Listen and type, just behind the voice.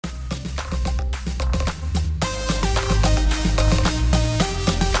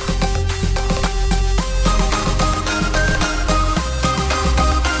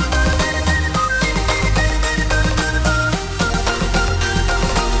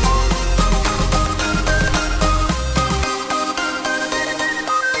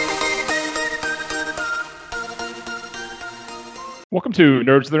to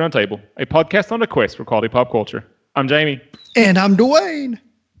Nerds of the Round Table, a podcast on a quest for quality pop culture. I'm Jamie. And I'm Dwayne.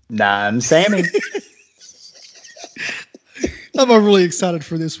 Nah, I'm Sammy. I'm really excited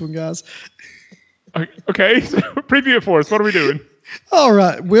for this one, guys. Okay, so preview it for us. What are we doing? All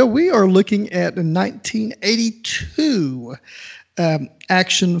right. Well, we are looking at a 1982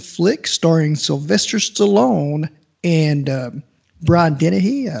 action flick starring Sylvester Stallone and Brian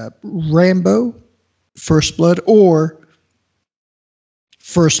Dennehy, Rambo, First Blood, or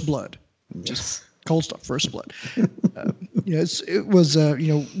First Blood. Just cold stuff, First Blood. It was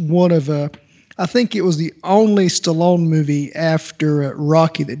one of I think it was the only Stallone movie after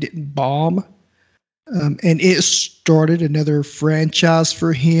Rocky that didn't bomb. And it started another franchise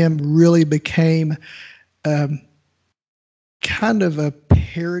for him, really became kind of a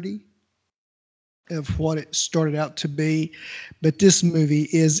parody of what it started out to be. But this movie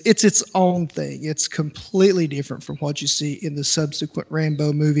it's its own thing. It's completely different from what you see in the subsequent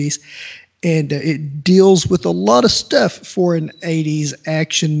Rambo movies. And it deals with a lot of stuff for an 80s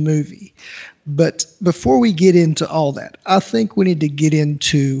action movie. But before we get into all that, I think we need to get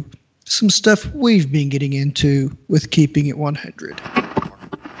into some stuff we've been getting into with Keeping It 100.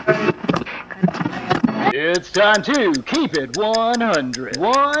 It's time to keep it 100.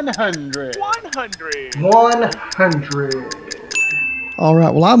 100. 100. 100. All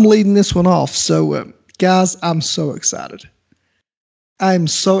right, well, I'm leading this one off. So, guys, I'm so excited. I'm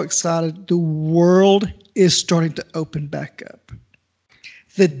so excited. The world is starting to open back up.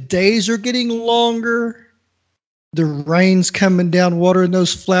 The days are getting longer. The rain's coming down, watering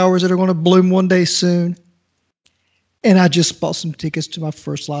those flowers that are going to bloom one day soon. And I just bought some tickets to my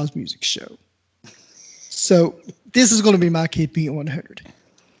first live music show. So this is going to be my Keeping It 100.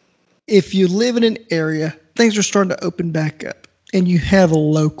 If you live in an area, things are starting to open back up, and you have a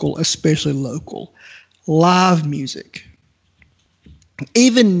local, especially local, live music.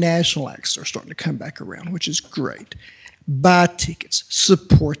 Even national acts are starting to come back around, which is great. Buy tickets.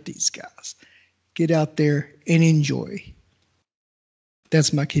 Support these guys. Get out there and enjoy.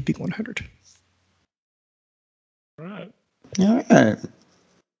 That's my Keeping 100. All right. All right.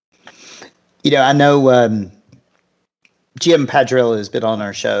 I know Jim Padrella has been on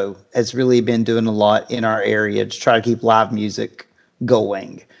our show, has really been doing a lot in our area to try to keep live music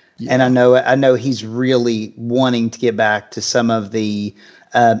going. Yeah. And I know he's really wanting to get back to some of the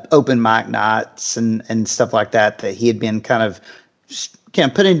open mic nights and stuff like that he had been kind of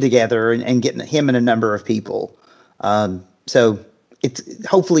putting together and getting him and a number of people. So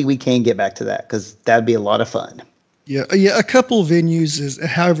hopefully we can get back to that because that'd be a lot of fun. Yeah. A couple of venues is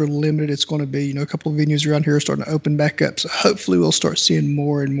however limited it's going to be. A couple of venues around here are starting to open back up. So hopefully we'll start seeing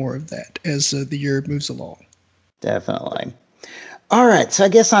more and more of that as the year moves along. Definitely. All right. So I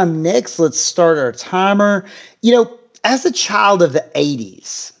guess I'm next. Let's start our timer. As a child of the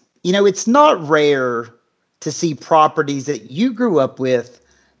 80s, it's not rare to see properties that you grew up with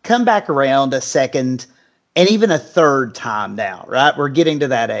come back around a second and even a third time now, right? We're getting to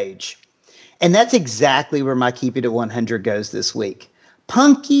that age. And that's exactly where my Keep It at 100 goes this week.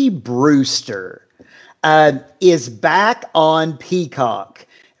 Punky Brewster is back on Peacock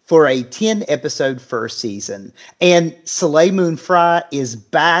for a 10-episode first season. And Soleil Moon Frye is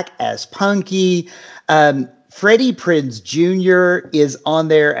back as Punky. Freddie Prinze Jr. is on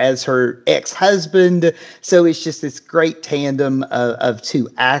there as her ex-husband. So it's just this great tandem of two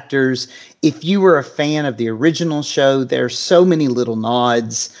actors. If you were a fan of the original show, there's so many little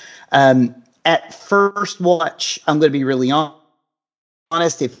nods. At first watch, I'm going to be really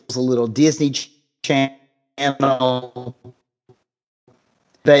honest, it was a little Disney Channel.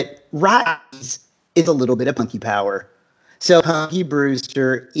 But Rise is a little bit of Punky Power. So Punky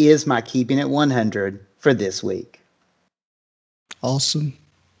Brewster is my Keeping It 100 for this week. Awesome.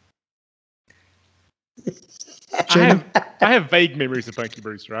 I have vague memories of Punky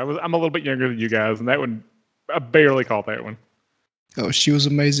Brewster. I'm a little bit younger than you guys, and that one, I barely caught that one. Oh, she was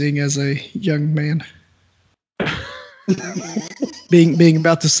amazing as a young man. being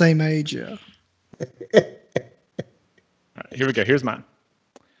about the same age, yeah. All right, here we go. Here's mine.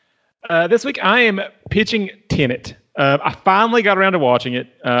 This week I am pitching Tenet. I finally got around to watching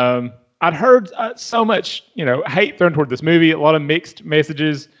it. I'd heard so much, hate thrown toward this movie, a lot of mixed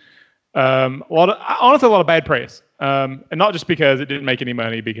messages, honestly, a lot of bad press. And not just because it didn't make any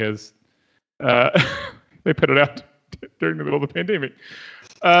money, because they put it out during the middle of the pandemic.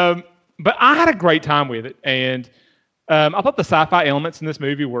 But I had a great time with it. And I thought the sci-fi elements in this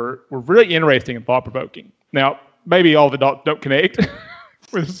movie were really interesting and thought-provoking. Now, maybe all of it don't connect.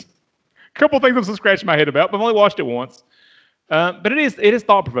 There's a couple of things I'm still scratching my head about, but I've only watched it once. But it is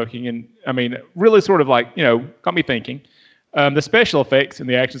thought-provoking, and I mean, really sort of got me thinking. The special effects and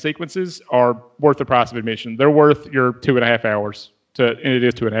the action sequences are worth the price of admission. They're worth your 2.5 hours. And it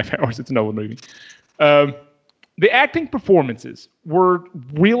is 2.5 hours. It's a Nolan movie. The acting performances were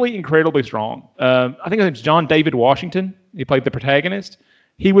really incredibly strong. I think it's John David Washington. He played the protagonist.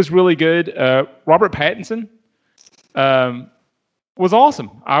 He was really good. Robert Pattinson was awesome.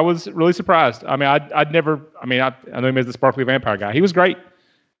 I was really surprised. I mean, I know him as the sparkly vampire guy. He was great.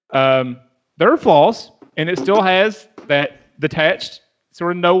 There are flaws, and it still has that detached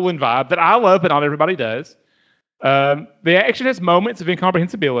sort of Nolan vibe that I love, but not everybody does. The action has moments of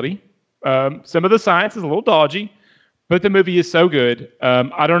incomprehensibility. Some of the science is a little dodgy, but the movie is so good.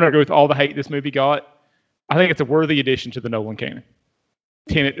 I don't agree with all the hate this movie got. I think it's a worthy addition to the Nolan canon.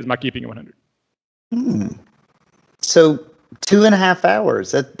 Tenet is my keeping it 100. So 2.5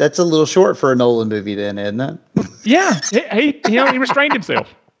 hours. That's a little short for a Nolan movie, then, isn't it? Yeah, he restrained himself.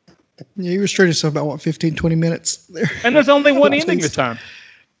 Yeah, he restrained himself about 15, 20 minutes there. And there's only one ending this time.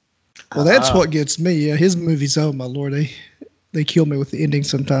 Well, that's what gets me. Yeah, his movies, oh my lord, they kill me with the ending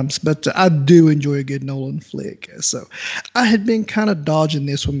sometimes. But I do enjoy a good Nolan flick. So I had been kind of dodging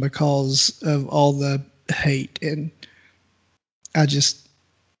this one because of all the hate, and I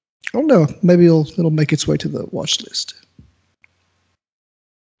don't know. Maybe it'll make its way to the watch list.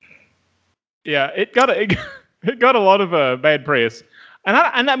 Yeah, it got a lot of bad press, and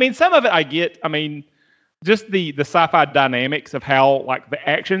I mean some of it I get. I mean, just the sci-fi dynamics of how like the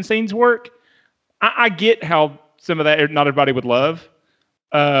action scenes work. I get how some of that not everybody would love.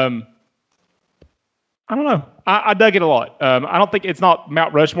 I don't know. I dug it a lot. I don't think it's not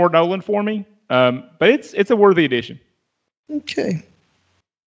Mount Rushmore Nolan for me, but it's a worthy addition. Okay.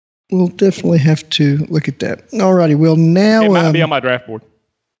 We'll definitely have to look at that. Alrighty. Well, now it might be on my draft board.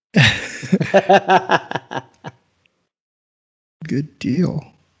 Good deal.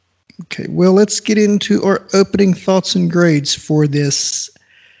 Okay. Well, let's get into our opening thoughts and grades for this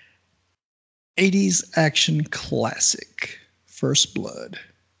 80s action classic, First Blood.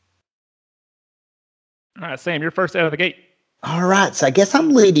 All right, Sam, you're first out of the gate. All right, so I guess I'm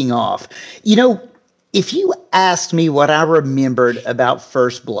leading off. If you asked me what I remembered about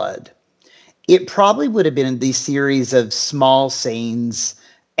First Blood, it probably would have been the series of small scenes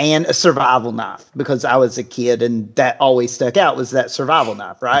and a survival knife, because I was a kid and that always stuck out was that survival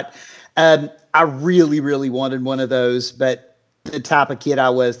knife, right? I really, really wanted one of those, but the type of kid I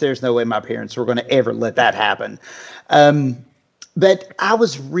was, there's no way my parents were going to ever let that happen. But I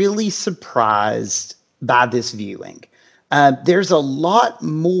was really surprised by this viewing. There's a lot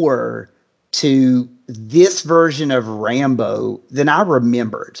more to this version of Rambo than I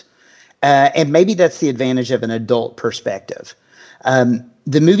remembered. And maybe that's the advantage of an adult perspective.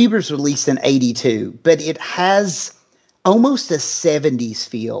 The movie was released in 82, but it has almost a 70s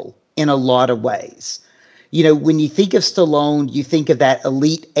feel in a lot of ways. When you think of Stallone, you think of that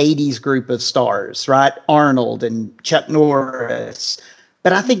elite 80s group of stars, right? Arnold and Chuck Norris.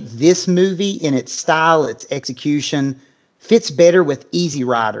 But I think this movie, in its style, its execution, fits better with Easy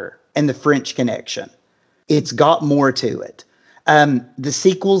Rider and The French Connection. It's got more to it. The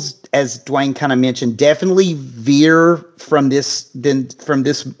sequels, as Dwayne kind of mentioned, definitely veer from this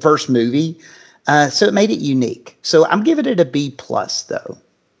first movie. So it made it unique. So I'm giving it a B+, though.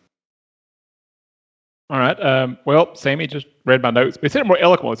 All right. Well, Sammy just read my notes, but he said it more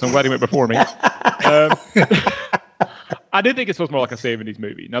eloquently, so I'm glad he went before me. I did think it was more like a 70s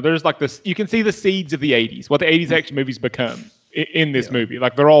movie. Now, there's like this, you can see the seeds of the 80s, what the 80s action movies become in this movie.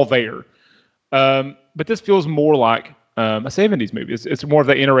 Like, they're all there. But this feels more like a 70s movie. It's more of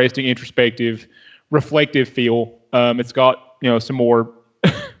the interesting, introspective, reflective feel. It's got, some more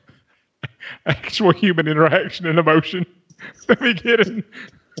actual human interaction and emotion than we get in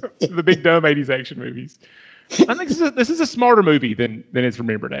the big dumb 80s action movies. I think this is a smarter movie than it's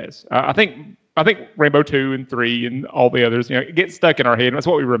remembered as. I think Rambo 2 and 3 and all the others, it gets stuck in our head. And that's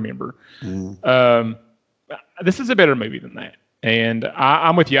what we remember. This is a better movie than that. And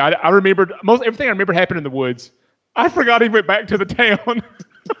I'm with you. I remembered everything I remember happened in the woods. I forgot he went back to the town.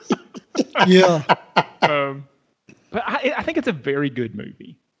 Yeah. But I think it's a very good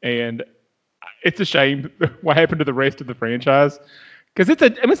movie. And it's a shame what happened to the rest of the franchise. Because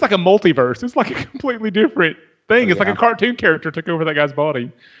it's like a multiverse. It's like a completely different thing. It's like a cartoon character took over that guy's body.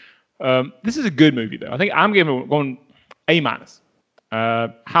 This is a good movie, though. I think I'm going A-.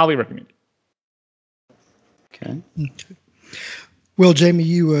 Highly recommend it. Okay. Well, Jamie,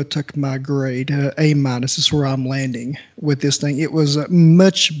 you took my grade, A-. This is where I'm landing with this thing. It was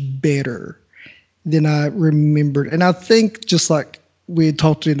much better than I remembered. And I think just like we had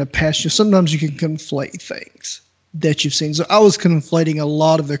talked in the past, sometimes you can conflate things. that you've seen. So I was conflating a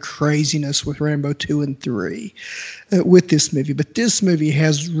lot of the craziness with Rambo 2 and 3 with this movie. But this movie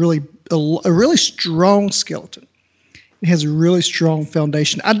has really a really strong skeleton. It has a really strong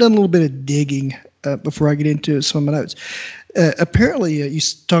foundation. I've done a little bit of digging before I get into some of my notes. Apparently, you're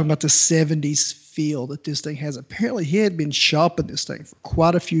talking about the 70s feel that this thing has. Apparently, he had been shopping this thing for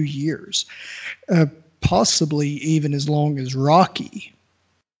quite a few years, possibly even as long as Rocky.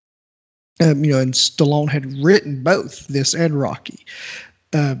 And Stallone had written both this and Rocky.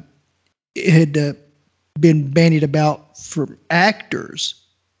 It had been bandied about from actors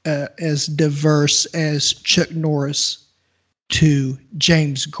as diverse as Chuck Norris to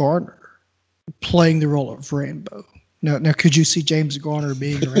James Garner playing the role of Rambo. Now, could you see James Garner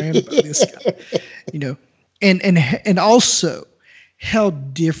being Rambo? This guy, and also, how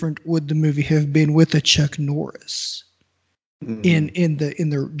different would the movie have been with a Chuck Norris in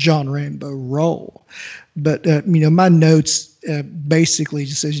the John Rambo role? But my notes basically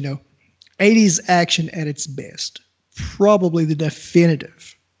just says 80s action at its best, probably the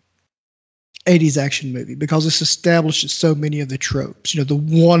definitive 80s action movie, because this establishes so many of the tropes. The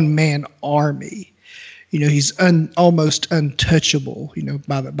one-man army. He's almost untouchable.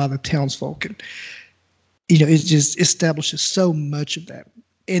 By the townsfolk, and it just establishes so much of that.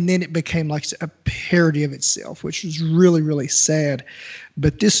 And then it became like a parody of itself, which was really, really sad.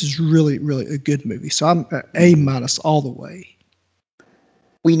 But this is really, really a good movie. So I'm A- all the way.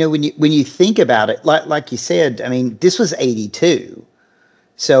 Well, when you think about it, like you said, I mean, this was 82.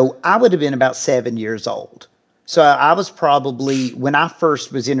 So I would have been about 7 years old. So I was probably, when I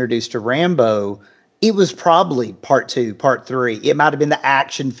first was introduced to Rambo, it was probably part 2, part 3. It might have been the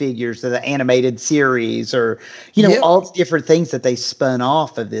action figures of the animated series, or, all the different things that they spun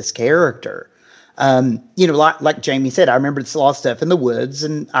off of this character. Like Jamie said, I remember a lot of stuff in the woods,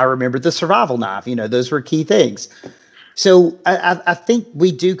 and I remember the survival knife. Those were key things. So I think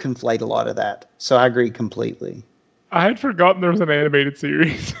we do conflate a lot of that. So I agree completely. I had forgotten there was an animated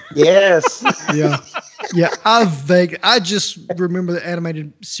series. Yes. Yeah. I just remember the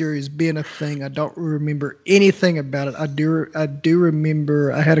animated series being a thing. I don't remember anything about it. I do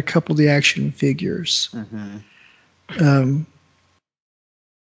remember I had a couple of the action figures. Mm-hmm.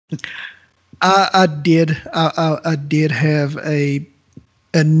 I did have a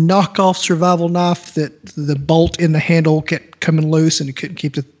knockoff survival knife that the bolt in the handle kept coming loose and it couldn't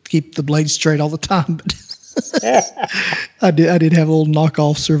keep the blade straight all the time. But I did have a little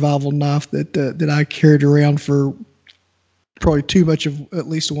knockoff survival knife that I carried around for probably too much of at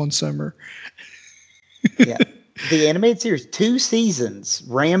least one summer. Yeah. The animated series, 2 seasons,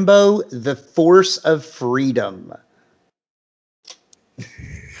 Rambo, The Force of Freedom.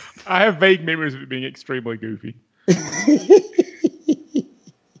 I have vague memories of it being extremely goofy.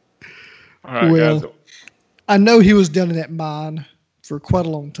 All right, guys. I know he was down in that mine for quite a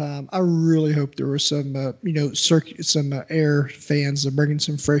long time. I really hope there were some, some air fans bringing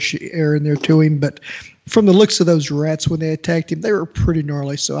some fresh air in there to him. But from the looks of those rats when they attacked him, they were pretty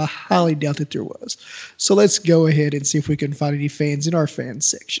gnarly. So I highly doubt that there was. So let's go ahead and see if we can find any fans in our fans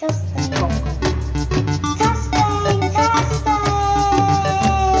section.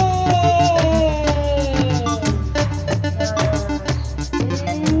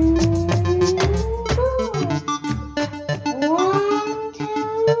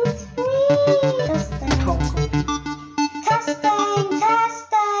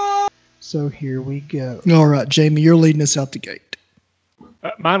 So here we go. All right, Jamie, you're leading us out the gate.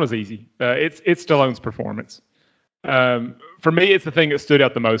 Mine was easy. It's Stallone's performance. For me, it's the thing that stood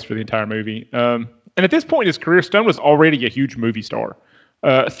out the most for the entire movie. And at this point in his career, Stallone was already a huge movie star.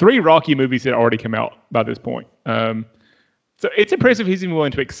 3 Rocky movies had already come out by this point. So it's impressive he's even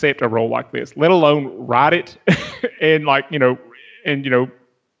willing to accept a role like this, let alone write it and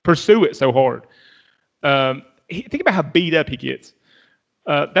pursue it so hard. Think about how beat up he gets.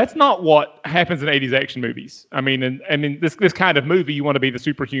 That's not what happens in 80s action movies. I mean, this kind of movie, you want to be the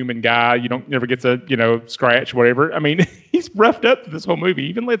superhuman guy. You never gets a scratch, whatever. I mean, he's roughed up through this whole movie.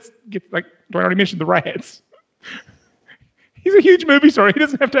 Even let's get I already mentioned the rats. He's a huge movie star. He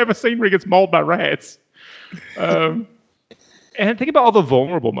doesn't have to have a scene where he gets mauled by rats. And think about all the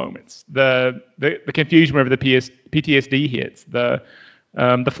vulnerable moments, the confusion whenever the PTSD hits, the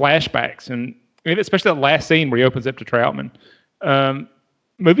flashbacks, and especially that last scene where he opens up to Troutman.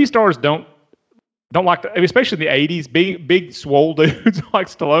 Movie stars don't like, especially in the 80s, big swole dudes like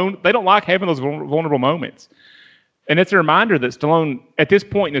Stallone, they don't like having those vulnerable moments. And it's a reminder that Stallone, at this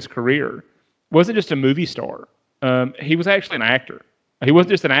point in his career, wasn't just a movie star. He was actually an actor. He wasn't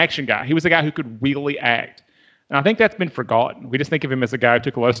just an action guy. He was a guy who could really act. And I think that's been forgotten. We just think of him as a guy who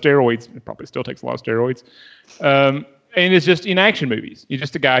took a lot of steroids, and probably still takes a lot of steroids, and is just in action movies. He's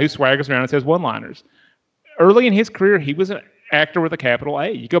just a guy who swaggers around and says one-liners. Early in his career, he was an actor with a capital A.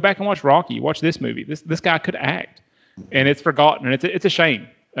 You go back and watch Rocky, you watch this movie. This guy could act, and it's forgotten, and it's a shame.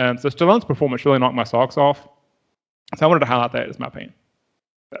 So Stallone's performance really knocked my socks off. So I wanted to highlight that as my fan.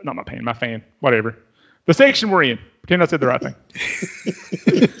 Not my fan, my fan. Whatever. The section we're in. Pretend I said the right thing.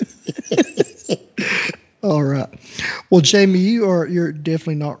 All right. Well, Jamie, you're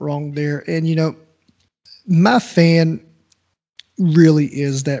definitely not wrong there. And my fan really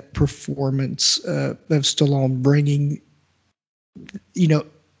is that performance of Stallone bringing, a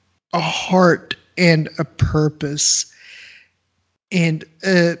heart and a purpose and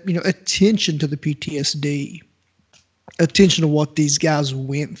attention to the PTSD, attention to what these guys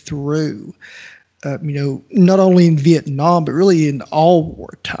went through. Not only in Vietnam, but really in all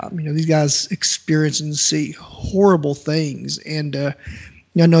wartime. These guys experience and see horrible things. And I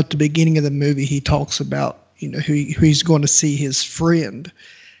know at the beginning of the movie, he talks about, who he's going to see his friend.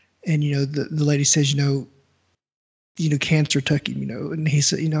 And, the lady says, cancer took him, and he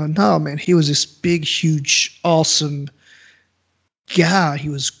said, no, man, he was this big, huge, awesome guy. He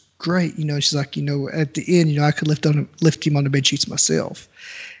was great. She's like, at the end, I could lift him on the bed sheets myself.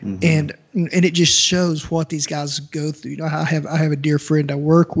 Mm-hmm. And it just shows what these guys go through. I have a dear friend I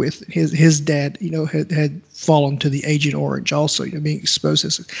work with. His dad, had fallen to the Agent Orange also, being exposed to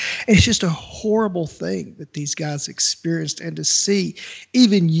this. And it's just a horrible thing that these guys experienced, and to see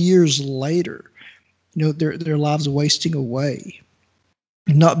even years later, their lives wasting away,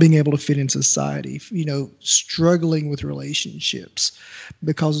 not being able to fit in society, struggling with relationships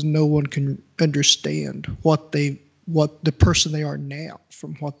because no one can understand what the person they are now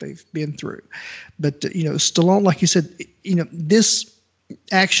from what they've been through. But, Stallone, like you said, this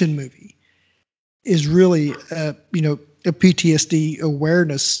action movie is really, a PTSD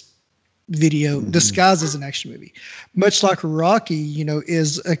awareness video disguised as an action movie. Much like Rocky,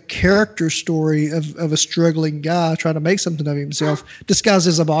 is a character story of a struggling guy trying to make something of himself disguised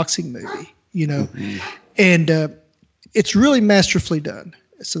as a boxing movie, and it's really masterfully done.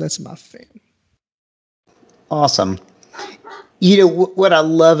 So that's my fan. Awesome. What I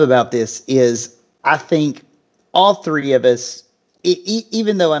love about this is I think all three of us,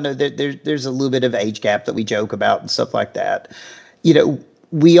 even though I know that there's a little bit of age gap that we joke about and stuff like that,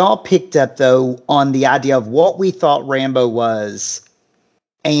 we all picked up, though, on the idea of what we thought Rambo was,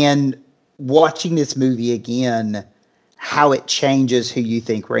 and watching this movie again, how it changes who you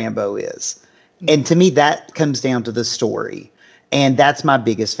think Rambo is. And to me, that comes down to the story. And that's my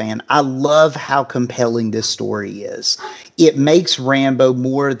biggest fan. I love how compelling this story is. It makes Rambo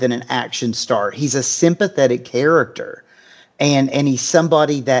more than an action star. He's a sympathetic character. And he's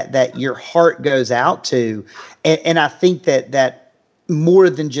somebody that your heart goes out to. And I think that more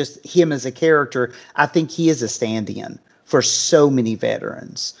than just him as a character, I think he is a stand-in for so many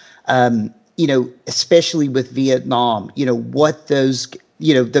veterans. Especially with Vietnam, what those,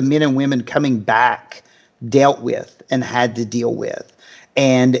 the men and women coming back dealt with and had to deal with.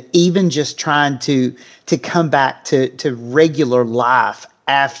 And even just trying to come back to regular life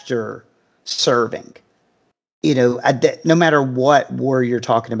after serving. No matter what war you're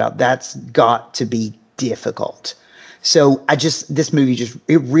talking about, that's got to be difficult. So this movie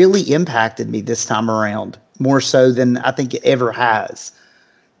it really impacted me this time around, more so than I think it ever has.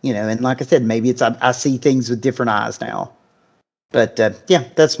 And like I said, maybe it's I see things with different eyes now. But yeah,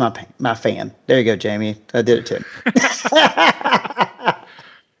 that's my fan. There you go, Jamie. I did it too.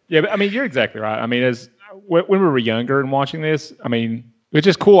 Yeah, but I mean, you're exactly right. I mean, when we were younger and watching this, I mean, it's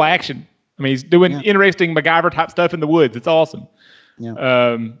just cool action. I mean, he's doing interesting MacGyver type stuff in the woods. It's awesome. Yeah.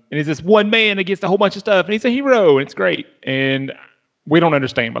 And he's this one man against a whole bunch of stuff, and he's a hero, and it's great. And we don't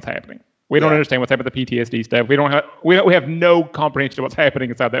understand what's happening. We don't understand what's happening with the PTSD stuff. We have no comprehension of what's happening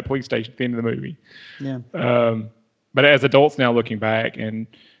inside that police station at the end of the movie. Yeah. But as adults now looking back and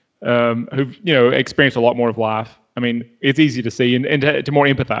who've experienced a lot more of life, I mean, it's easy to see and to more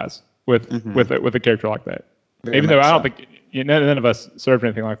empathize with a character like that. Very Even though I don't think none of us served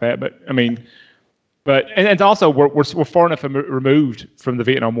anything like that, but I mean, and also we're far enough removed from the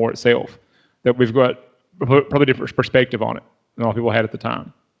Vietnam War itself that we've got probably different perspective on it than a lot of people had at the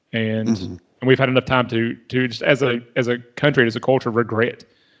time, and we've had enough time to just as a country, as a culture, regret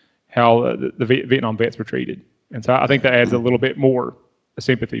how the Vietnam vets were treated. And so I think that adds a little bit more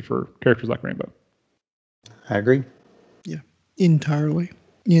sympathy for characters like Rambo. I agree. Yeah, entirely.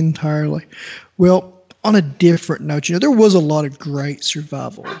 Well, on a different note, there was a lot of great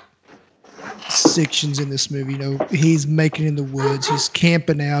survival sections in this movie. He's making in the woods. He's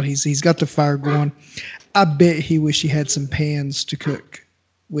camping out. He's got the fire going. I bet he wish he had some pans to cook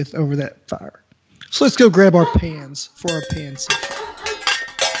with over that fire. So let's go grab our pans for our pan section.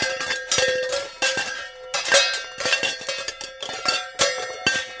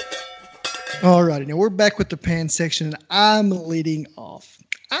 Alrighty, now we're back with the pan section, and I'm leading off.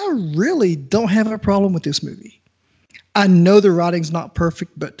 I really don't have a problem with this movie. I know the writing's not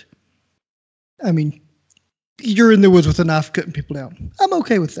perfect, but I mean, you're in the woods with a knife cutting people down. I'm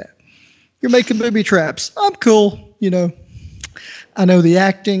okay with that. You're making booby traps. I'm cool, I know the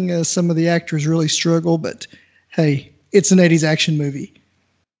acting, some of the actors really struggle, but hey, it's an 80s action movie.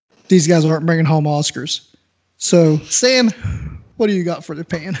 These guys aren't bringing home Oscars. So, Sam, what do you got for the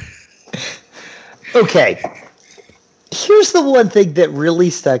pan? Okay. Here's the one thing that really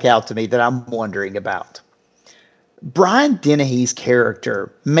stuck out to me that I'm wondering about. Brian Dennehy's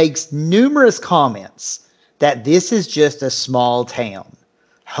character makes numerous comments that this is just a small town,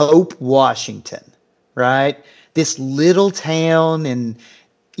 Hope, Washington, right? This little town and,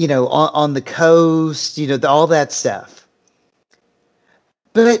 on the coast, all that stuff.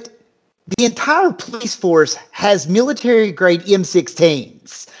 But the entire police force has military-grade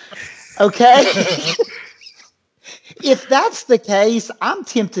M16s, okay? If that's the case, I'm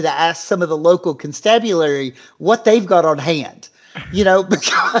tempted to ask some of the local constabulary what they've got on hand,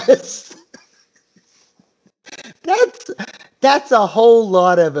 because that's a whole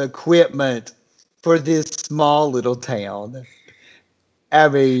lot of equipment for this small little town. I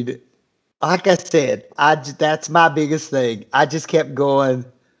mean, like I said, that's my biggest thing. I just kept going,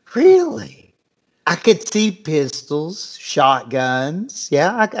 really? I could see pistols, shotguns.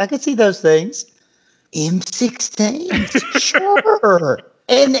 Yeah, I could see those things. M16s, sure.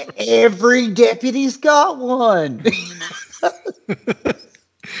 And every deputy's got one.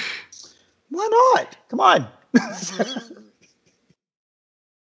 Why not? Come on.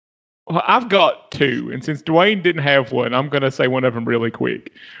 Well, I've got two, and since Dwayne didn't have one, I'm going to say one of them really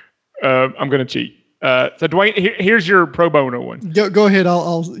quick. I'm going to cheat. So Dwayne, here's your pro bono one. Go ahead.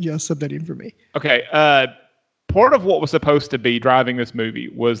 I'll sub that in for me. Okay. Part of what was supposed to be driving this movie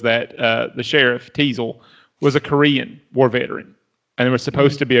was that the sheriff, Teasel, was a Korean war veteran. And there was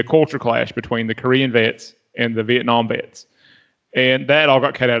supposed to be a culture clash between the Korean vets and the Vietnam vets. And that all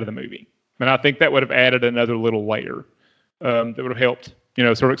got cut out of the movie. And I think that would have added another little layer that would have helped,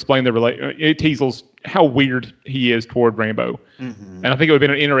 sort of explain the Teasel's, how weird he is toward Rambo. Mm-hmm. And I think it would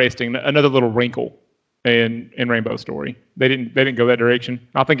have been another little wrinkle in Rambo's story. They didn't go that direction.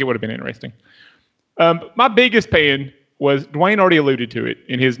 I think it would have been interesting. My biggest pan was, Dwayne already alluded to it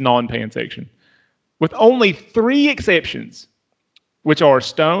in his non-pan section. With only 3 exceptions, which are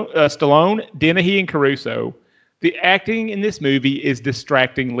Stallone, Dennehy, and Caruso, the acting in this movie is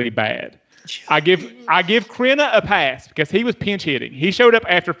distractingly bad. I give Crenna a pass because he was pinch hitting. He showed up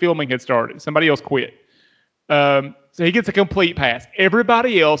after filming had started. Somebody else quit. So he gets a complete pass.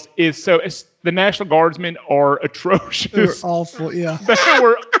 Everybody else is the National Guardsmen are atrocious. They're awful, yeah. They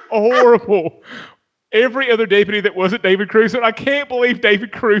were horrible. Every other deputy that wasn't David Caruso, and I can't believe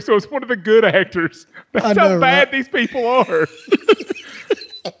David Caruso is one of the good actors. That's how bad these people are.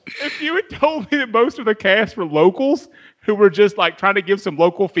 If you had told me that most of the cast were locals who were just like trying to give some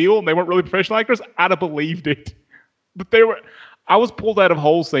local feel and they weren't really professional actors, I'd have believed it. But I was pulled out of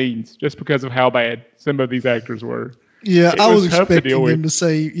whole scenes just because of how bad some of these actors were. Yeah, I was expecting him to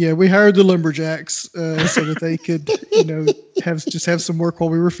say, "Yeah, we hired the lumberjacks so that they could, have some work while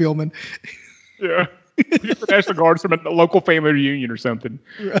we were filming." Yeah. The National Guards from a local family reunion or something.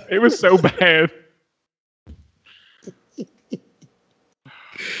 Right. It was so bad.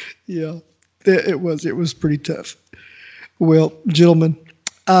 Yeah, it was pretty tough. Well, gentlemen,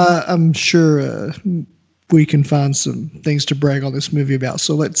 I'm sure we can find some things to brag on this movie about.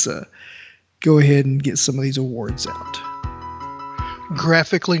 So let's go ahead and get some of these awards out.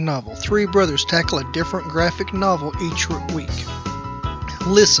 Graphically novel. 3 brothers tackle a different graphic novel each week.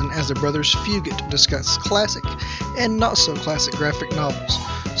 Listen as the brothers Fugit discuss classic and not so classic graphic novels.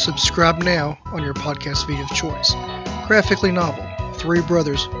 Subscribe now on your podcast feed of choice. Graphically novel. 3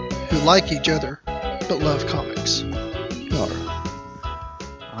 brothers who like each other but love comics.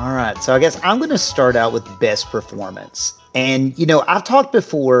 All right. So I guess I'm going to start out with best performance. And, I've talked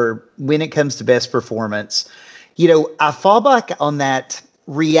before when it comes to best performance, I fall back on that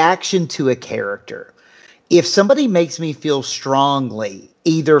reaction to a character. If somebody makes me feel strongly,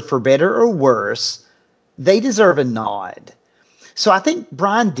 either for better or worse, they deserve a nod. So I think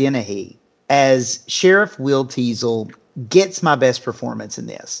Brian Dennehy as Sheriff Will Teasel gets my best performance in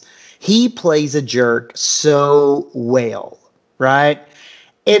this. He plays a jerk so well, right?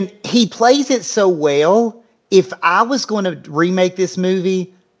 And he plays it so well. If I was going to remake this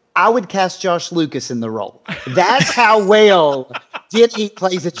movie, I would cast Josh Lucas in the role. That's how well Denny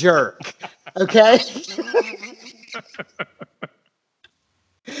plays a jerk. Okay?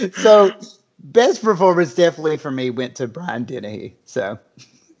 So, best performance definitely for me went to Brian Dennehy. So,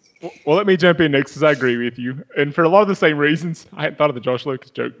 well, let me jump in next because I agree with you. And for a lot of the same reasons, I hadn't thought of the Josh Lucas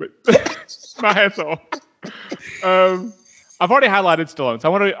joke, but my hat's off. I've already highlighted Stallone,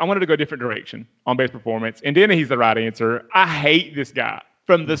 so I wanted to go a different direction on best performance. And Dennehy's the right answer. I hate this guy.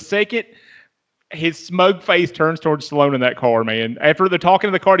 From the second his smug face turns towards Stallone in that car, man. After they're talking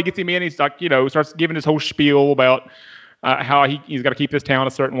to the car, he gets him in. He's like, starts giving his whole spiel about how he's got to keep this town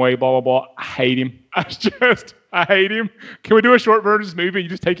a certain way, blah, blah, blah. I hate him. I hate him. Can we do a short version of this movie and you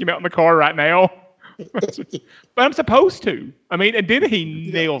just take him out in the car right now? But I'm supposed to. I mean, and then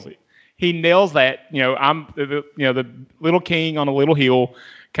he nails it. He nails that, I'm the little king on a little hill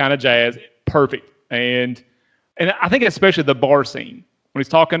kind of jazz. Perfect. And I think especially the bar scene when he's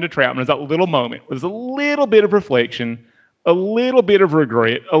talking to Troutman, there's that little moment where there's a little bit of reflection, a little bit of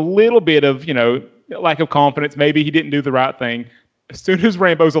regret, a little bit of, lack of confidence. Maybe he didn't do the right thing. As soon as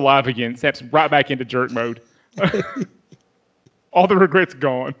Rambo's alive again, snaps right back into jerk mode. All the regret's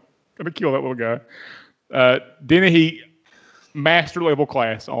gone. Gonna kill that little guy. Dennehy, master level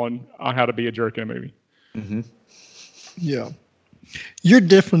class on how to be a jerk in a movie. Mm-hmm. Yeah. You're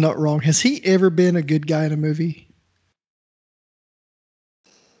definitely not wrong. Has he ever been a good guy in a movie?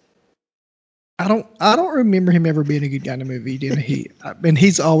 I don't remember him ever being a good guy in a movie, did he? I mean,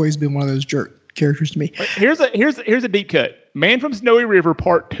 he's always been one of those jerk characters to me. Here's a deep cut. Man from Snowy River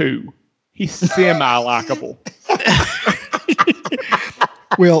Part 2. He's semi-likable.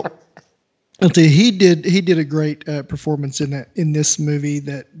 Well, I'll tell you, he did a great performance in this movie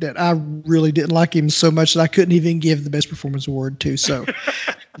that I really didn't like him so much that I couldn't even give the best performance award to. So,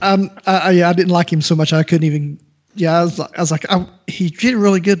 I didn't like him so much I couldn't even. Yeah, I was like, he did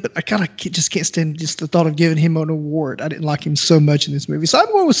really good, but I kind of just can't stand just the thought of giving him an award. I didn't like him so much in this movie, so I'm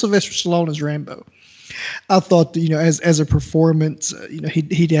going with Sylvester Stallone as Rambo. I thought that, as a performance,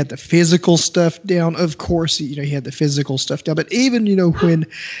 he had the physical stuff down. Of course, he had the physical stuff down, but even when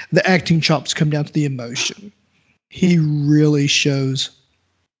the acting chops come down to the emotion, he really shows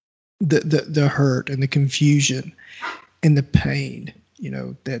the hurt and the confusion and the pain.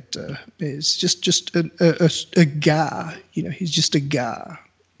 That is just a guy. He's just a guy,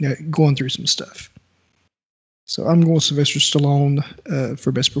 going through some stuff. So I'm going with Sylvester Stallone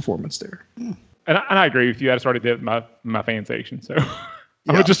for best performance there. And I agree with you. I just already did my fan section, so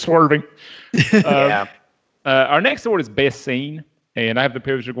I was just swerving. Yeah. Our next award is best scene, and I have the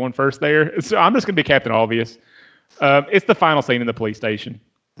privilege of going first there. So I'm just going to be Captain Obvious. It's the final scene in the police station.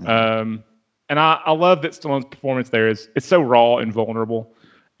 And I love that Stallone's performance there it's so raw and vulnerable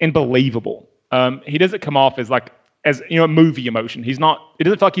and believable. He doesn't come off as a movie emotion. It doesn't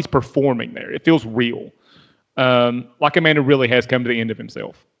feel like he's performing there. It feels real. Like a man who really has come to the end of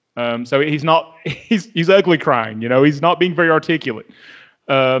himself. So he's ugly crying, he's not being very articulate.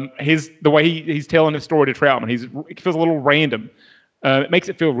 The way he's telling his story to Troutman, it feels a little random. It makes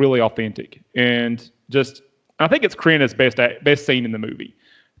it feel really authentic. And I think it's Crenna's best scene in the movie.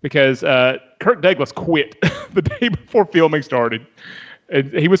 Because Kirk Douglas quit the day before filming started.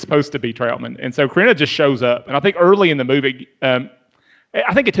 And he was supposed to be Troutman. And so Crenna just shows up. And I think early in the movie, I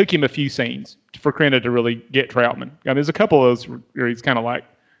think it took him a few scenes for Crenna to really get Troutman. I mean, there's a couple of those where he's kind of like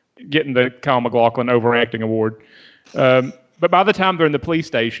getting the Kyle MacLachlan overacting award. But by the time they're in the police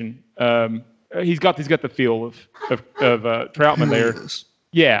station, he's got the feel of Troutman there.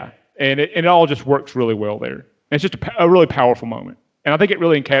 Yeah. And it all just works really well there. And it's just a really powerful moment. And I think it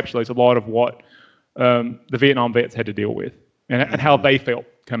really encapsulates a lot of what the Vietnam vets had to deal with and how they felt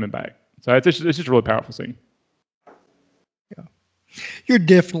coming back. So it's just a really powerful scene. Yeah. You're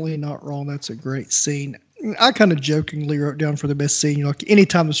definitely not wrong. That's a great scene. I kind of jokingly wrote down for the best scene,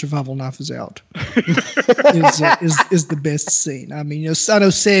 anytime the survival knife is out is the best scene. I mean, I know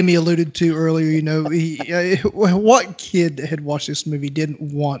Sammy alluded to earlier, what kid that had watched this movie didn't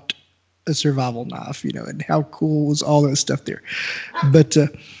want a survival knife, and how cool was all that stuff there. But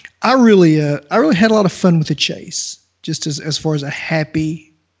I really had a lot of fun with the chase, just as far as a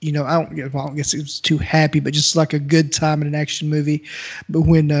happy, I don't guess it was too happy, but just like a good time in an action movie. But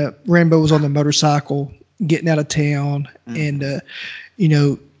when Rambo was on the motorcycle getting out of town, and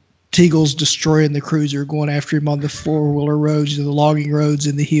Teagle's destroying the cruiser, going after him on the 4-wheeler roads, the logging roads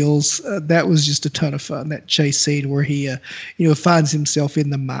in the hills, that was just a ton of fun. That chase scene where he, finds himself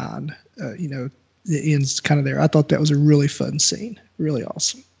in the mine, the ends kind of there. I thought that was a really fun scene. Really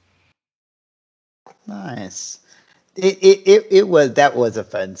awesome. Nice. It was a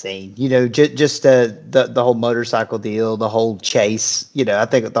fun scene, just the whole motorcycle deal, the whole chase, I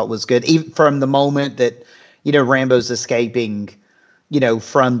thought was good. Even from the moment that, Rambo's escaping,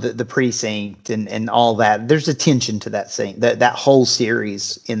 from the precinct and all that, there's a tension to that scene, that whole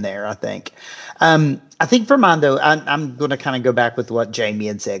series in there, I think. I think for mine though, I'm going to kind of go back with what Jamie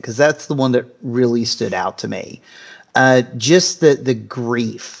had said, because that's the one that really stood out to me. Just the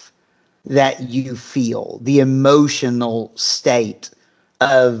grief that you feel, the emotional state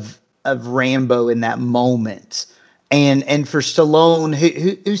of Rambo in that moment, and for Stallone,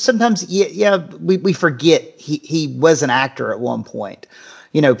 who sometimes we forget he was an actor at one point.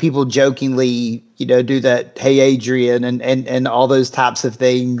 People jokingly do that, "Hey Adrian," and all those types of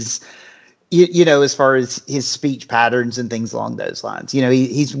things. As far as his speech patterns and things along those lines,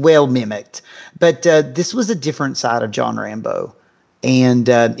 he's well mimicked. But this was a different side of John Rambo. And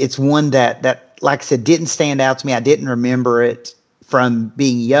it's one that, like I said, didn't stand out to me. I didn't remember it from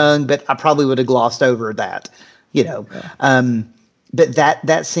being young, but I probably would have glossed over that, But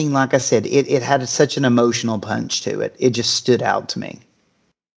that scene, like I said, it had such an emotional punch to it. It just stood out to me.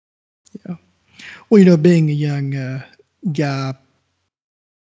 Yeah. Well, being a young guy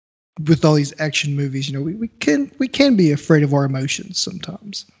with all these action movies, we can be afraid of our emotions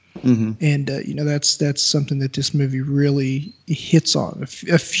sometimes. Mm-hmm. And that's something that this movie really hits on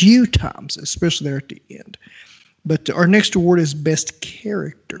a few times, especially there at the end. But our next award is Best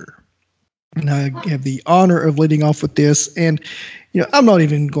Character, and I have the honor of leading off with this. And I'm not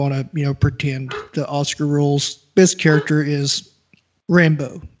even going to pretend the Oscar rules. Best Character is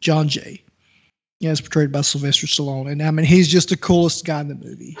Rambo, John Jay. As portrayed by Sylvester Stallone, and I mean he's just the coolest guy in the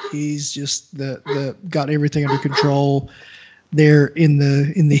movie. He's just the got everything under control. They're in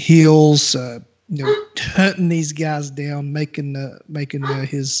the hills, hunting these guys down, making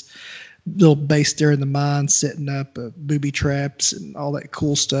his little base there in the mine, setting up booby traps and all that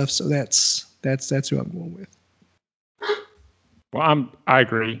cool stuff. So that's who I'm going with. Well, I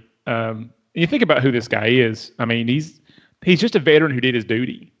agree. You think about who this guy is. I mean, he's just a veteran who did his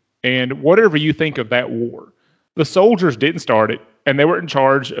duty. And whatever you think of that war, the soldiers didn't start it, and they weren't in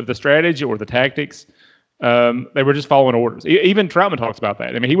charge of the strategy or the tactics. They were just following orders. Even Troutman talks about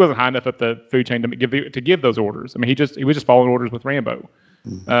that. I mean, he wasn't high enough up the food chain to give those orders. I mean, he was just following orders with Rambo.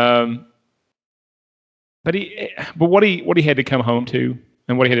 Mm-hmm. But what he had to come home to,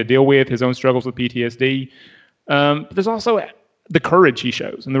 and what he had to deal with, his own struggles with PTSD. But there's also the courage he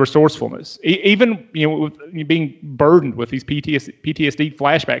shows and the resourcefulness. Even with being burdened with these PTSD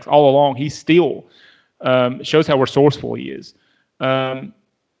flashbacks all along, he still shows how resourceful he is.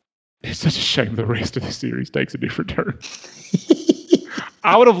 It's such a shame the rest of the series takes a different turn.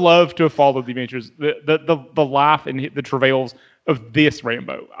 I would have loved to have followed the adventures, the life and the travails of this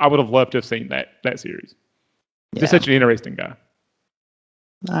Rambo. I would have loved to have seen that series. Yeah. Just such an interesting guy.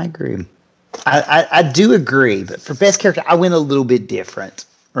 I agree. I do agree, but for best character, I went a little bit different,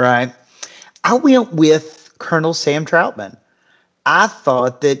 right? I went with Colonel Sam Troutman. I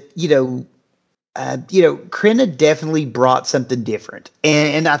thought that, Crenna definitely brought something different.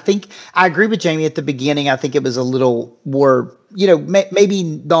 And I think I agree with Jamie at the beginning. I think it was a little more, maybe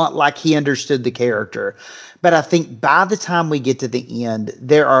not like he understood the character. But I think by the time we get to the end,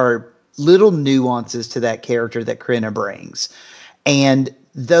 there are little nuances to that character that Crenna brings. And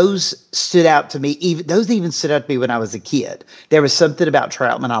those stood out to me. Those even stood out to me when I was a kid. There was something about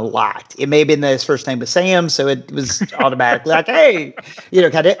Troutman I liked. It may have been that his first name was Sam, so it was automatically like, hey,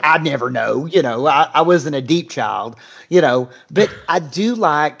 kind of. I never know. I wasn't a deep child. But I do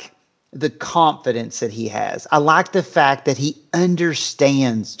like the confidence that he has. I like the fact that he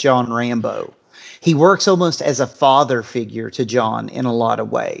understands John Rambo. He works almost as a father figure to John in a lot of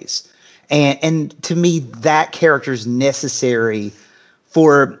ways, and to me, that character is necessary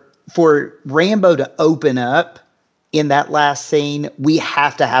for Rambo to open up in that last scene. We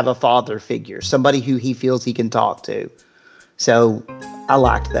have to have a father figure, somebody who he feels he can talk to. So I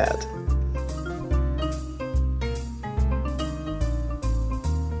liked that.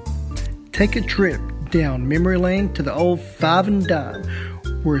 Take a trip down memory lane to the old Five and Dime,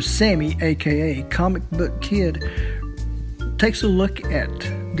 where Sammy, aka Comic Book Kid, takes a look at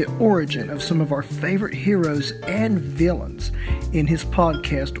the origin of some of our favorite heroes and villains in his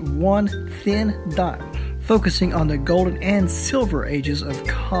podcast, One Thin Dime, focusing on the golden and silver ages of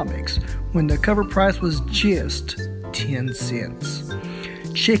comics when the cover price was just 10 cents.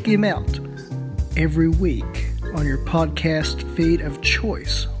 Check him out every week on your podcast feed of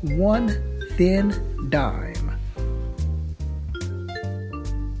choice, One Thin Dime.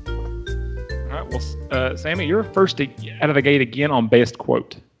 All right, well, Sammy, you're first out of the gate again on best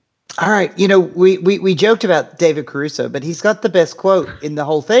quote. All right. You know, we joked about David Caruso, but he's got the best quote in the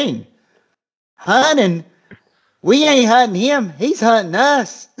whole thing. Hunting, we ain't hunting him. He's hunting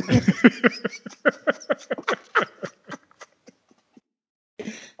us.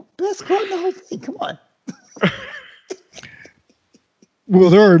 Best quote in the whole thing. Come on. Well,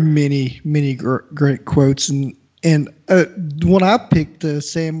 there are many, many great quotes, and one I picked,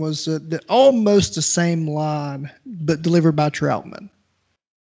 Sam, was almost the same line, but delivered by Troutman.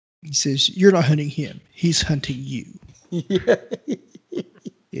 He says, "You're not hunting him; he's hunting you."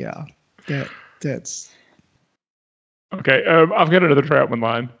 Yeah, that's Okay. I've got another Troutman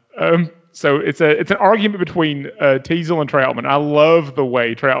line. So it's an argument between Teasel and Troutman. I love the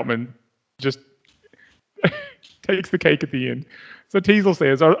way Troutman just takes the cake at the end. So Teasel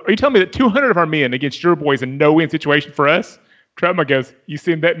says, "Are you telling me that 200 of our men against your boys is a no-win situation for us?" Troutman goes, "You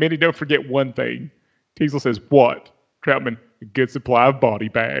send that many, don't forget one thing." Teasel says, "What?" Troutman, "A good supply of body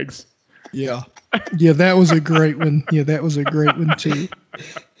bags." yeah, that was a great one. Yeah, that was a great one too.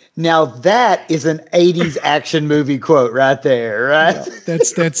 Now that is an 80s action movie quote right there, right? Yeah,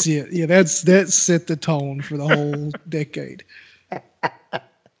 that's it. Yeah, that set the tone for the whole decade.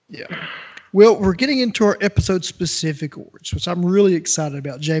 Yeah. Well, we're getting into our episode specific awards, which I'm really excited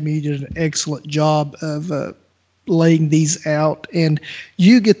about. Jamie, you did an excellent job of laying these out, and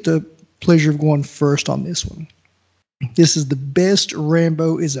you get the pleasure of going first on this one. This is the best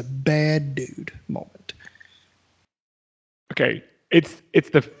Rambo is a bad dude moment. Okay. It's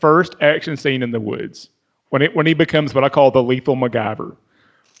the first action scene in the woods when he becomes what I call the lethal MacGyver.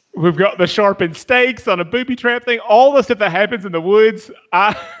 We've got the sharpened stakes on a booby trap thing, all the stuff that happens in the woods.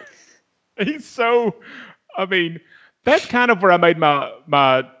 He's so, I mean, that's kind of where I made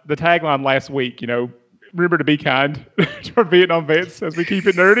the tagline last week. You know, remember to be kind to our Vietnam vets as we keep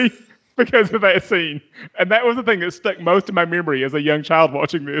it nerdy, because of that scene. And that was the thing that stuck most in my memory as a young child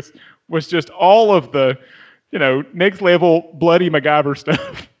watching this, was just all of the, you know, next level bloody MacGyver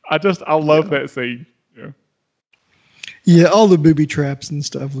stuff. I love that scene. Yeah. Yeah, all the booby traps and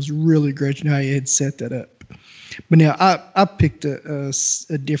stuff was really great. You know how you had set that up. But now I picked a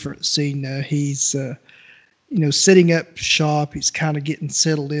different scene. He's setting up shop. He's kind of getting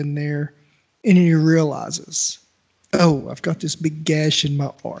settled in there, and he realizes, oh, I've got this big gash in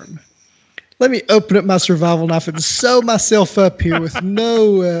my arm. Let me open up my survival knife and sew myself up here with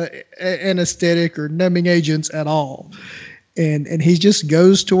no anesthetic or numbing agents at all. And he just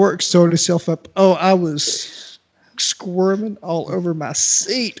goes to work sewing himself up. Oh, I was squirming all over my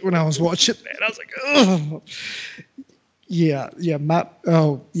seat when I was watching that. I was like, oh, yeah,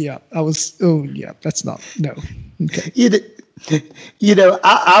 that's not, no. Okay.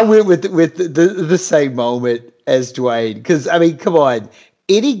 I went with the same moment as Dwayne, because I mean, come on,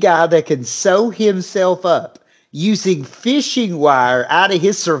 any guy that can sew himself up using fishing wire out of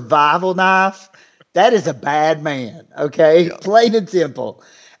his survival knife, that is a bad man. Okay, yeah. Plain and simple.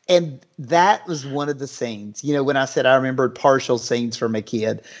 And that was one of the scenes. You know, when I said I remembered partial scenes from a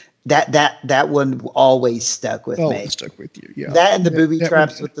kid, that one always stuck with me. Stuck with you, yeah. That and the booby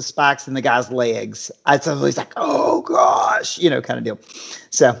traps with the spikes in the guy's legs. I was always like, oh gosh, kind of deal.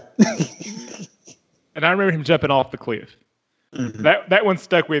 So. And I remember him jumping off the cliff. Mm-hmm. That one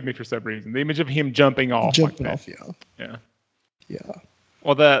stuck with me for some reason. The image of him jumping off. Yeah.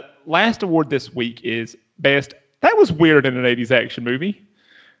 Well, the last award this week is best. That was weird in an 80s action movie.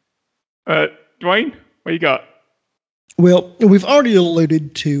 Dwayne, what you got? Well, we've already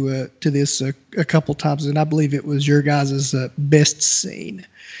alluded to this a couple times, and I believe it was your guys' best scene.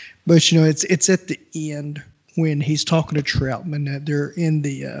 But it's at the end when he's talking to Troutman. They're in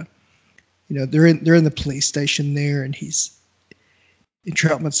the they're in the police station there, and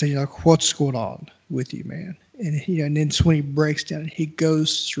Troutman saying, like, what's going on with you, man? And and then it's when he breaks down and he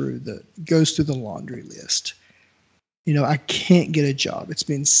goes through the laundry list. I can't get a job. It's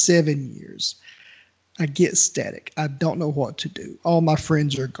been 7 years. I get static. I don't know what to do. All my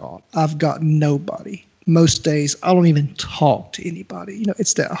friends are gone. I've got nobody. Most days I don't even talk to anybody.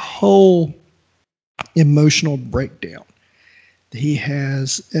 It's that whole emotional breakdown that he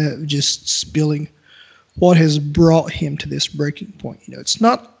has, just spilling what has brought him to this breaking point. It's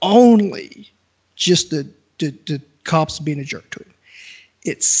not only just the cops being a jerk to him.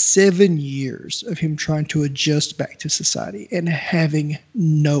 It's 7 years of him trying to adjust back to society and having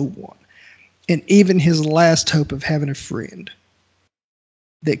no one. And even his last hope of having a friend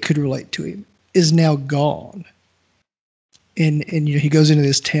that could relate to him is now gone. And he goes into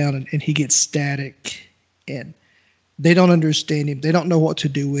this town and he gets static, and they don't understand him. They don't know what to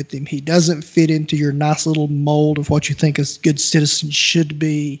do with him. He doesn't fit into your nice little mold of what you think a good citizen should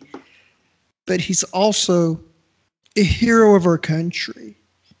be. But he's also a hero of our country.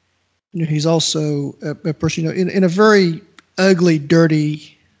 He's also a person, in a very ugly,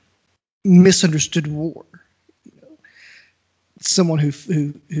 dirty, misunderstood war. Someone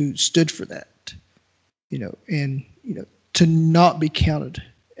who stood for that, and to not be counted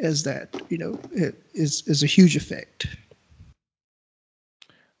as that, it is a huge effect.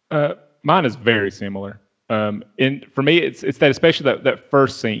 Mine is very similar. For me, it's that, especially that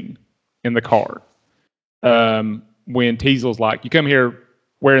first scene in the car, when Teasel's like, "You come here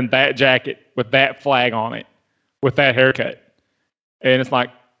wearing that jacket with that flag on it, with that haircut," and it's like,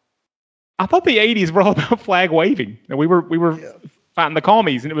 I thought the '80s were all about flag waving, and we were fighting the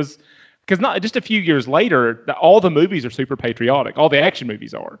commies, and it was because not just a few years later, all the movies are super patriotic. All the action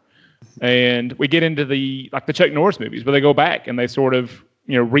movies are, and we get into the Chuck Norris movies where they go back and they sort of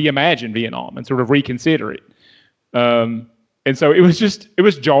reimagine Vietnam and sort of reconsider it. And so it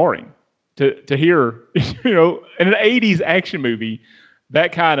was jarring to hear, in an '80s action movie,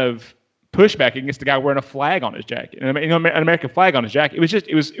 that kind of pushback against a guy wearing a flag on his jacket, an American flag on his jacket.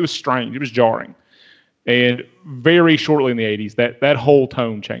 It was strange. It was jarring. And very shortly in the '80s, that whole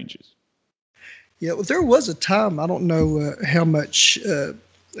tone changes. Yeah, well, there was a time, I don't know how much,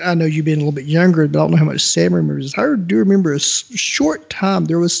 I know you've been a little bit younger, but I don't know how much Sam remembers. I do remember a short time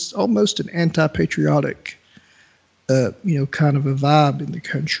there was almost an anti-patriotic, kind of a vibe in the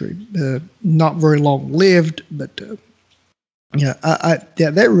country. Not very long lived, but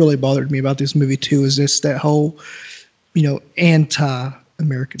that really bothered me about this movie too. Is this that whole,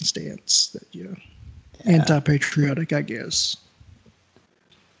 anti-American stance that anti-patriotic, I guess.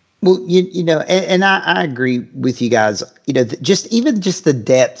 Well, and I agree with you guys. Just the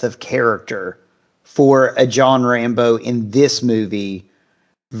depth of character for a John Rambo in this movie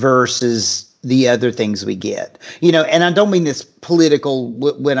versus the other things we get. And I don't mean this political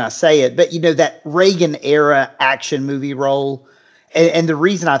when I say it, but that Reagan era action movie role. And the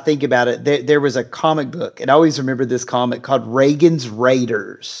reason I think about it, there was a comic book, and I always remember this comic called Reagan's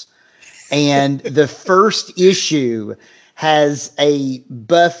Raiders, and the first issue has a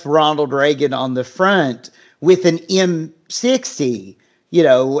buff Ronald Reagan on the front with an M60,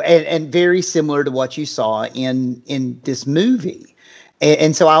 and very similar to what you saw in this movie.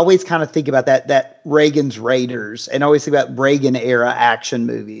 And so I always kind of think about that Reagan's Raiders, and I always think about Reagan era action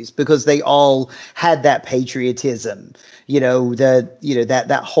movies because they all had that patriotism,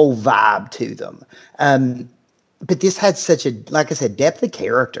 that whole vibe to them. But this had such a, like I said, depth of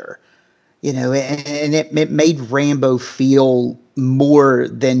character. And it made Rambo feel more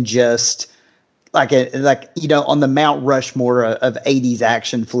than just on the Mount Rushmore of '80s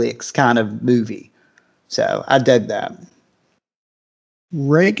action flicks kind of movie. So I dug that.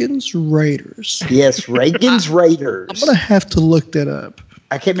 Reagan's Raiders. Yes, Reagan's Raiders. I'm gonna have to look that up.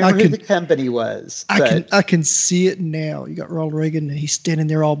 I can't remember who the company was. I can see it now. You got Ronald Reagan, and he's standing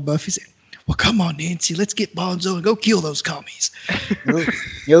there all buff. He's saying, "Well, come on, Nancy, let's get Bonzo and go kill those commies."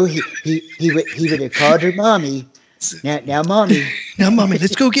 He would have called her mommy. Now, mommy. Now, mommy,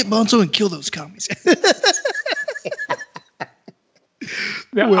 let's go get Bonzo and kill those commies.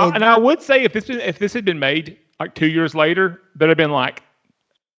 Now, and I would say if this had been made like 2 years later, there'd have been like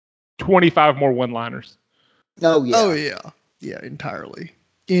 25 more one-liners. Oh yeah. Oh yeah. Yeah, entirely.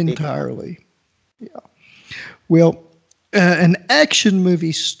 Yeah. Well, an action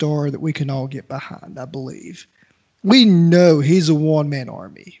movie star that we can all get behind, I believe. We know he's a one-man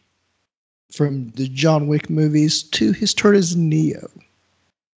army. From the John Wick movies to his turn as Neo.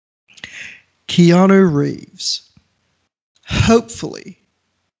 Keanu Reeves. Hopefully,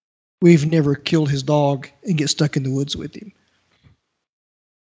 we've never killed his dog and get stuck in the woods with him.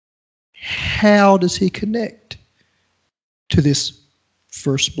 How does he connect to this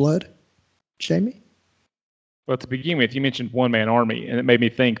First Blood, Jamie? Well, to begin with, you mentioned one-man army, and it made me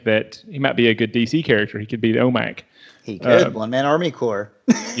think that he might be a good DC character. He could be the OMAC. He could, one-man army corps.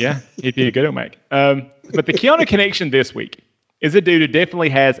 Yeah, he'd be a good OMAC. But the Keanu connection this week is a dude who definitely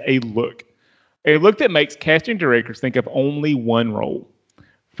has a look that makes casting directors think of only one role.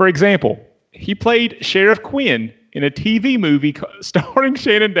 For example, he played Sheriff Quinn in a TV movie starring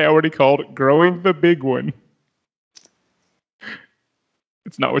Shannon Doherty called Growing the Big One.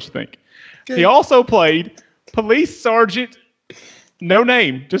 It's not what you think. Okay. He also played Police Sergeant, no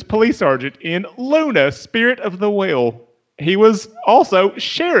name, just Police Sergeant in Luna, Spirit of the Whale. He was also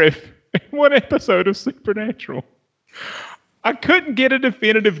Sheriff in one episode of Supernatural. I couldn't get a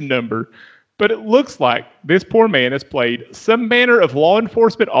definitive number, but it looks like this poor man has played some manner of law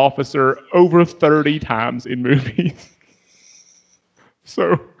enforcement officer over 30 times in movies.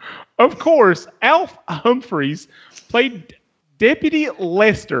 So, of course, Alf Humphreys played Deputy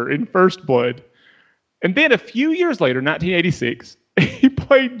Lester in First Blood. And then a few years later, 1986, He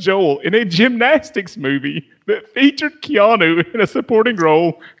played Joel in a gymnastics movie that featured Keanu in a supporting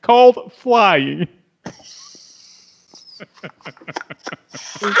role called Flying.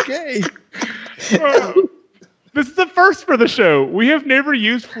 Okay. This is a first for the show. We have never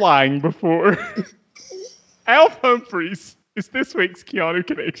used flying before. Alf Humphreys is this week's Keanu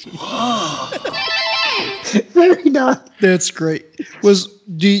connection. Very nice. That's great.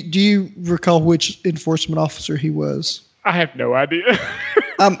 Do you recall which enforcement officer he was? I have no idea.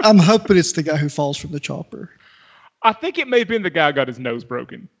 I'm hoping it's the guy who falls from the chopper. I think it may have been the guy who got his nose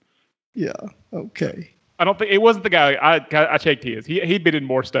broken. Yeah. Okay. I don't think it wasn't the guy. I checked his. He'd been in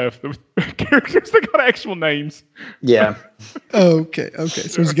more stuff. The characters that got actual names. Yeah. Okay. So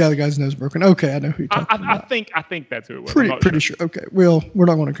it's the guy that got his nose broken. Okay, I know who you're talking about. I think that's who it was. Pretty sure. Okay. Well, we're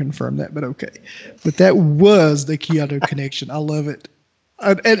not going to confirm that, but okay. But that was the Keanu connection. I love it.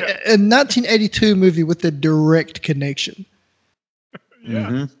 A 1982 movie with a direct connection. Yeah.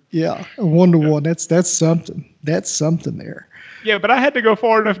 Mm-hmm. Yeah, a 1-to-1. That's something. That's something there. Yeah, but I had to go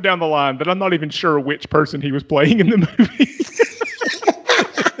far enough down the line that I'm not even sure which person he was playing in the movie.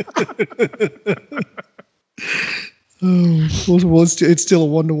 Well, it's still a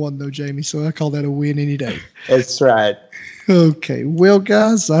 1-to-1 though, Jamie. So I call that a win any day. That's right. Okay, well,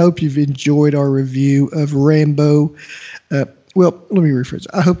 guys, I hope you've enjoyed our review of Rambo. Well, let me rephrase.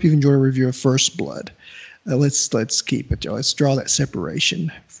 I hope you've enjoyed our review of First Blood. Let's keep it. Let's draw that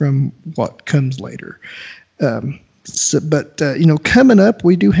separation from what comes later. But coming up,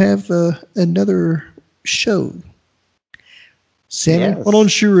 we do have another show. Sammy, Yes. why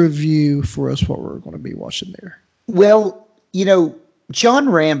don't you review for us what we're going to be watching there? Well, John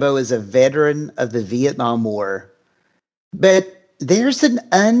Rambo is a veteran of the Vietnam War, but there's an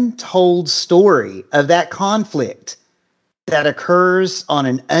untold story of that conflict that occurs on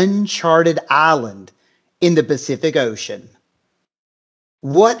an uncharted island in the Pacific Ocean.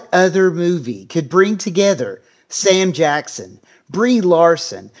 What other movie could bring together Sam Jackson, Brie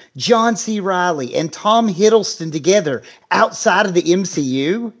Larson, John C. Reilly, and Tom Hiddleston together outside of the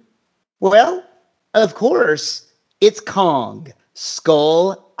MCU? Well, of course, it's Kong,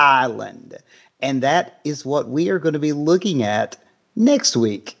 Skull Island. And that is what we are going to be looking at next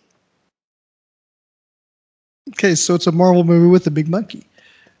week. Okay, so it's a Marvel movie with a big monkey.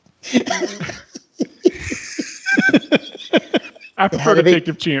 I prefer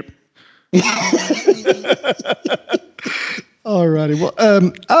Detective Chimp. Alrighty. Well,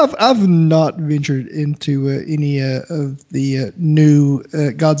 I've not ventured into any of the new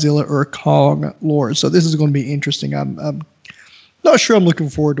Godzilla or Kong lore, so this is going to be interesting. I'm not sure I'm looking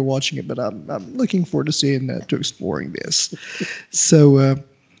forward to watching it, but I'm looking forward to seeing to exploring this. So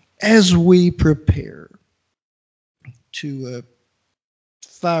as we prepare to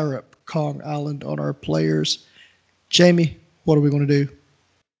fire up Kong Island on our players, Jamie, what are we going to do?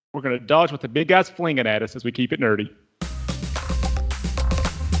 We're going to dodge what the big guy's flinging at us as we keep it nerdy.